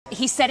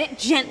he said it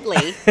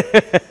gently.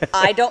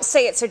 I don't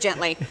say it so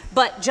gently.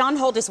 But John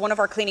Holt is one of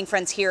our cleaning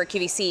friends here at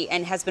QVC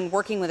and has been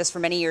working with us for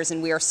many years,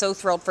 and we are so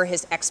thrilled for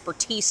his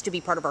expertise to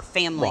be part of our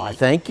family. Well,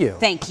 thank you.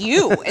 Thank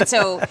you. And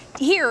so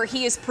here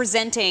he is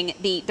presenting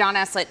the Don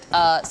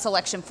Aslett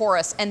selection for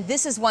us, and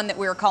this is one that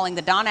we are calling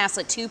the Don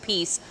Aslett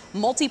two-piece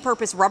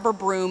multi-purpose rubber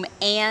broom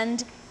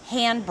and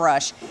hand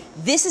brush.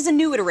 This is a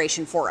new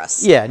iteration for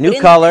us. Yeah, new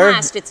but color. In the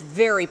past, it's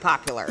very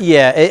popular.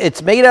 Yeah,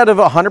 it's made out of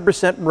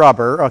 100%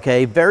 rubber,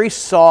 okay? Very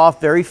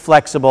soft, very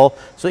flexible.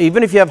 So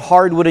even if you have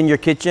hardwood in your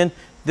kitchen,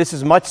 this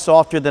is much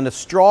softer than a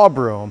straw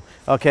broom,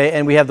 okay?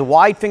 And we have the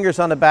wide fingers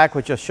on the back,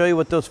 which I'll show you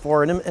what those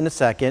for in a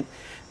second.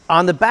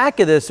 On the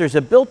back of this, there's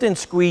a built-in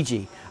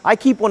squeegee. I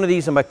keep one of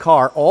these in my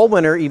car all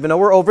winter, even though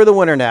we're over the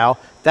winter now.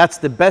 That's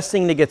the best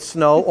thing to get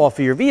snow off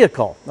of your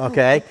vehicle,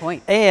 okay? Good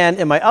point. And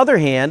in my other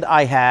hand,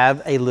 I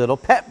have a little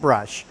pet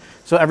brush.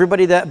 So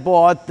everybody that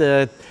bought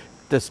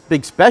this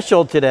big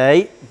special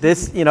today,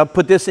 this, you know,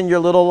 put this in your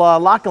little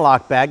lock and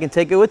lock bag and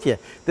take it with you.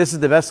 This is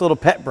the best little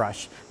pet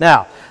brush.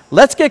 Now,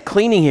 let's get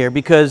cleaning here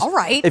because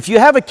if you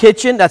have a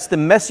kitchen, that's the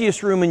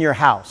messiest room in your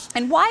house.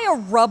 And why a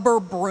rubber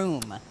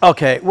broom?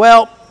 Okay,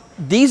 well,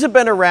 these have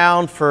been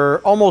around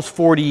for almost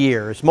 40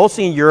 years,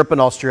 mostly in Europe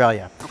and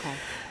Australia. Okay.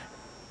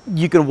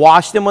 You can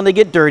wash them when they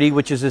get dirty,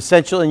 which is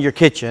essential in your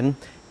kitchen.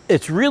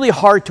 It's really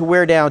hard to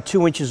wear down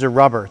 2 inches of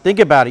rubber. Think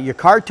about it. Your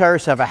car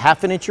tires have a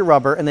half an inch of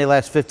rubber and they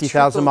last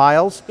 50,000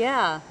 miles.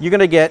 Yeah. You're going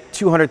to get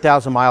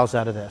 200,000 miles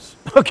out of this.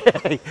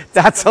 Okay,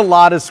 that's a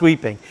lot of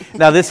sweeping.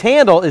 Now this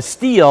handle is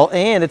steel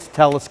and it's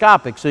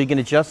telescopic, so you can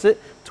adjust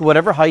it to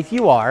whatever height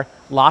you are,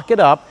 lock it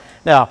up.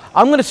 Now,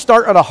 I'm going to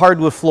start on a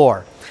hardwood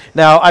floor.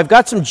 Now, I've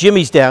got some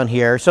jimmies down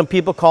here. Some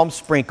people call them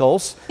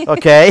sprinkles,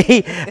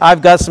 okay?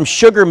 I've got some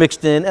sugar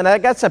mixed in, and I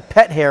got some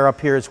pet hair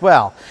up here as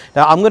well.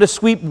 Now, I'm going to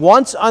sweep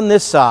once on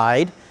this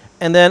side,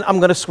 and then I'm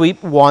going to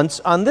sweep once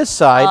on this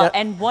side.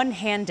 And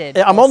one-handed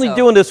I'm only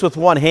doing this with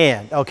one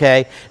hand,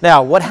 okay?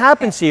 Now, what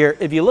happens here,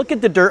 if you look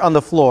at the dirt on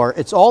the floor,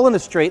 it's all in a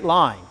straight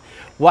line.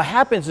 What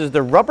happens is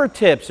the rubber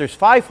tips, there's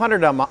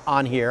 500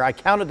 on here. I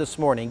counted this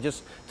morning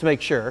just to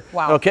make sure.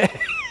 Wow. Okay.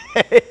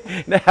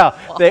 Now,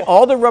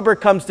 all the rubber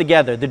comes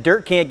together. The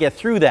dirt can't get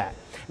through that.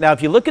 Now,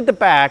 if you look at the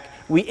back,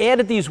 we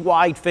added these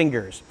wide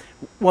fingers.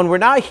 When we're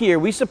not here,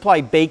 we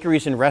supply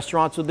bakeries and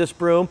restaurants with this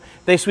broom.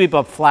 They sweep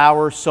up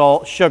flour,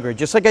 salt, sugar,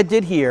 just like I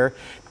did here.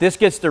 This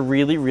gets the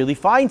really, really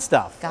fine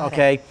stuff,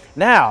 okay?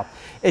 Now,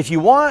 if you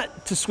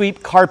want to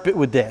sweep carpet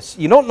with this,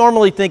 you don't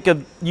normally think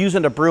of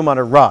using a broom on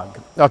a rug,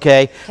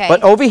 okay?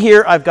 But over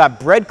here, I've got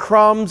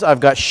breadcrumbs, I've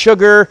got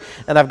sugar,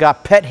 and I've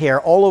got pet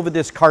hair all over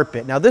this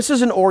carpet. Now, this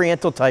is an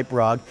Oriental type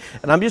rug,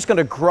 and I'm just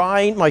gonna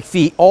grind my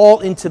feet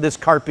all into this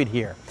carpet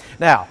here.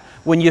 Now,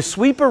 when you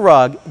sweep a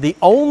rug, the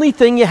only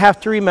thing you have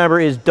to remember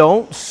is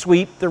don't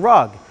sweep the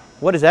rug.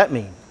 What does that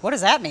mean? What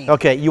does that mean?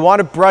 Okay, you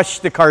want to brush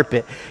the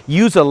carpet.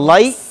 Use a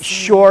light,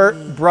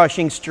 short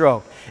brushing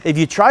stroke. If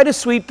you try to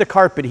sweep the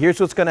carpet, here's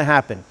what's going to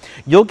happen.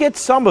 You'll get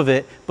some of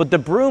it, but the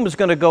broom is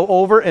going to go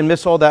over and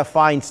miss all that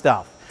fine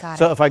stuff.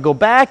 So if I go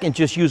back and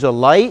just use a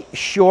light,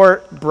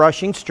 short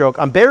brushing stroke,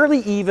 I'm barely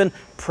even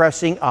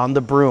pressing on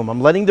the broom.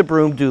 I'm letting the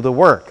broom do the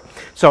work.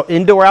 So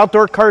indoor,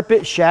 outdoor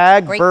carpet,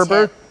 shag,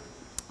 Berber.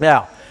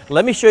 Now,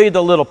 let me show you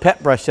the little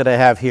pet brush that I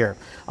have here.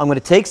 I'm going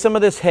to take some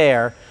of this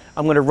hair.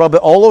 I'm going to rub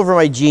it all over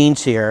my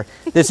jeans here.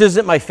 This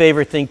isn't my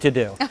favorite thing to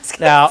do.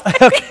 Now,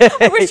 okay.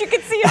 I wish you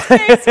could see his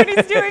face when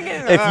he's doing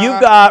it. If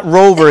you've got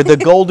Rover, the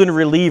golden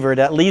reliever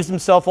that leaves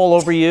himself all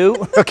over you,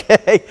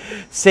 okay,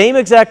 same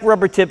exact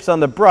rubber tips on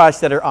the brush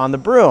that are on the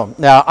broom.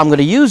 Now, I'm going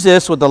to use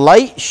this with a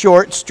light,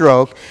 short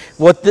stroke.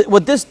 What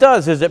this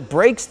does is it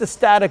breaks the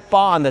static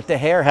bond that the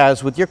hair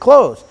has with your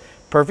clothes.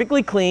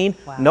 Perfectly clean,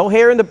 no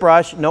hair in the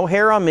brush, no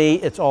hair on me,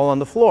 it's all on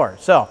the floor.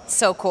 So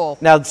cool.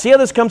 Now, see how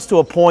this comes to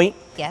a point?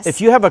 Yes.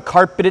 If you have a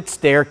carpeted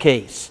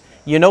staircase,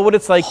 you know what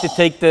it's like to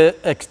take the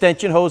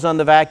extension hose on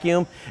the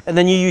vacuum and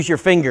then you use your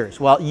fingers.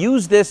 Well,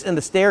 use this in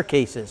the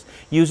staircases.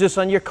 Use this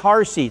on your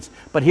car seats.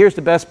 But here's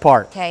the best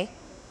part. Okay.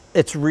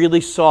 It's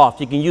really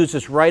soft. You can use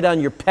this right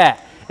on your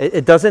pet.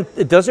 It doesn't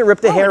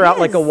rip the hair out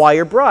like a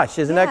wire brush.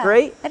 Isn't that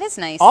great? That is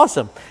nice.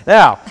 Awesome.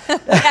 Now. We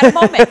had a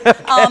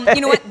moment.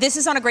 You know what? This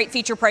is on a great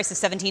feature price of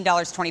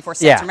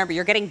 $17.24. Yeah. Remember,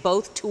 you're getting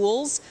both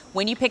tools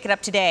when you pick it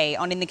up today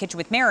on In the Kitchen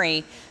with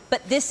Mary.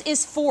 But this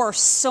is for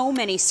so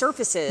many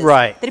surfaces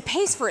that it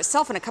pays for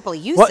itself in a couple of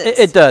uses. Well,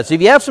 it does.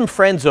 If you have some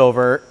friends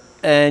over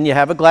and you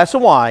have a glass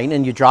of wine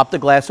and you drop the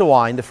glass of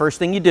wine, the first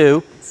thing you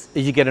do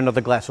is you get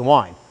another glass of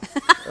wine.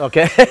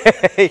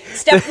 Okay?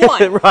 Step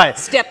one. Right.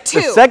 Step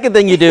two. The second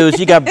thing you do is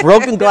you got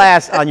broken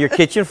glass on your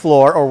kitchen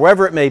floor or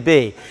wherever it may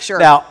be. Sure.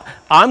 Now,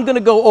 I'm going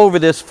to go over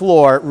this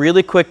floor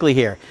really quickly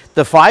here.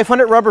 The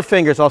 500 rubber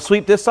fingers, I'll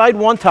sweep this side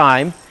one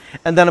time,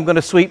 and then I'm going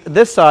to sweep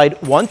this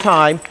side one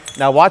time.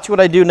 Now watch what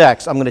I do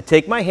next. I'm going to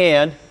take my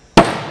hand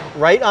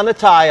right on the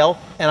tile,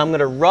 and I'm going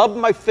to rub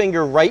my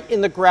finger right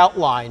in the grout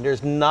line.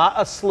 There's not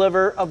a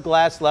sliver of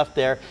glass left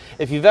there.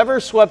 If you've ever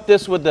swept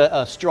this with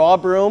a straw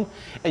broom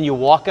and you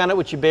walk on it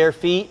with your bare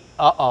feet,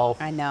 uh-oh.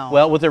 I know.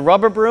 Well, with a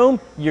rubber broom,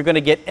 you're going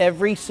to get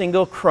every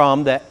single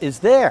crumb that is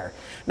there.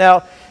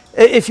 Now,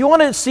 if you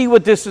want to see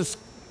what this is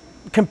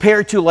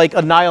compared to like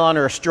a nylon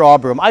or a straw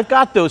broom, I've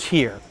got those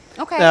here.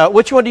 Okay. Now,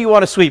 which one do you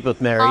want to sweep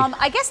with, Mary?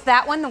 I guess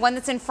that one, the one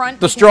that's in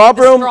front. The straw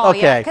broom?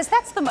 Okay. Because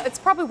that's it's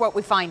probably what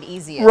we find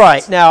easiest.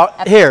 Right. Now,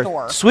 at here, the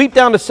store. sweep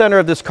down the center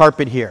of this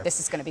carpet here. This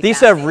is going to be These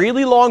fascinating. have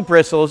really long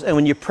bristles, and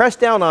when you press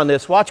down on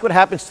this, watch what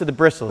happens to the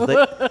bristles.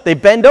 They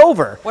bend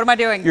over. What am I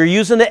doing? You're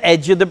using the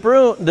edge of the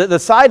broom, the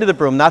side of the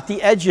broom, not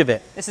the edge of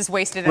it. This is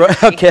wasted energy.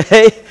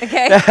 Okay.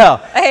 Okay.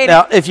 Now, I hate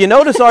now if you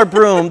notice our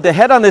broom, the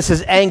head on this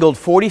is angled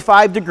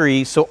 45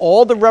 degrees, so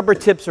all the rubber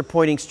tips are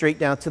pointing straight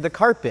down to the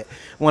carpet.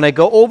 When I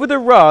go over the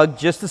rug,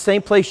 just the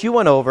same place you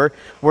went over,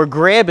 we're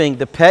grabbing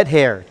the pet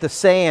hair, the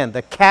sand,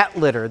 the cat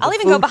litter, the I'll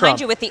even go food behind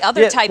crumb. you with the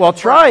other type well, of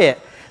try broom. it.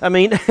 I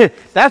mean,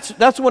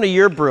 that's one of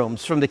your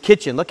brooms from the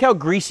kitchen. Look how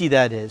greasy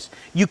that is.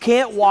 You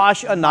can't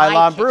wash a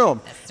nylon kitchen,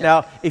 broom. mister.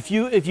 Now, if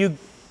you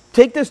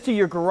take this to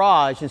your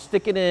garage and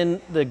stick it in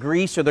the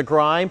grease or the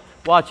grime,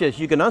 watch this.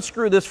 You can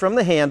unscrew this from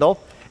the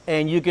handle,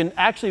 and you can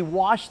actually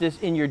wash this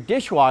in your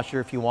dishwasher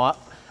if you want.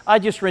 I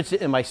just rinse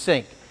it in my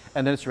sink,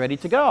 and then it's ready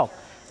to go.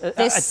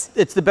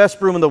 It's the best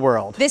broom in the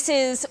world. This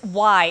is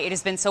why it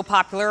has been so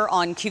popular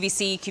on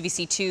QVC,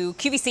 QVC2,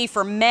 QVC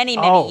for many,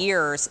 many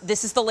years.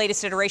 This is the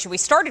latest iteration. We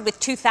started with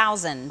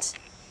 2,000,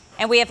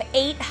 and we have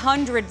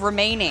 800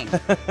 remaining.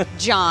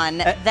 John,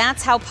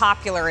 that's how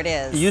popular it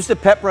is. Use the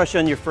pet brush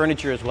on your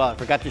furniture as well. I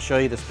forgot to show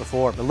you this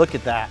before, but look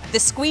at that. The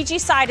squeegee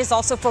side is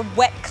also for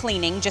wet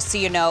cleaning, just so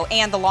you know,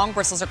 and the long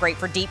bristles are great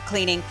for deep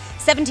cleaning.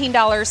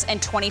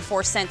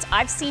 $17.24.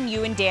 I've seen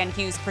you and Dan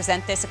Hughes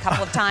present this a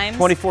couple of times.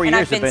 24 and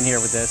years I've been have been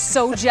here with this.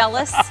 So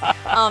jealous,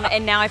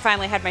 and now I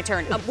finally had my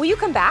turn. Will you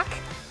come back?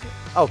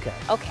 Okay.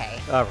 Okay.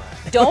 All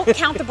right. Don't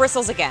count the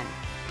bristles again.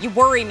 You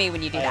worry me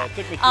when you do that. It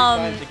took me 3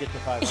 times to get to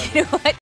 500. You know what?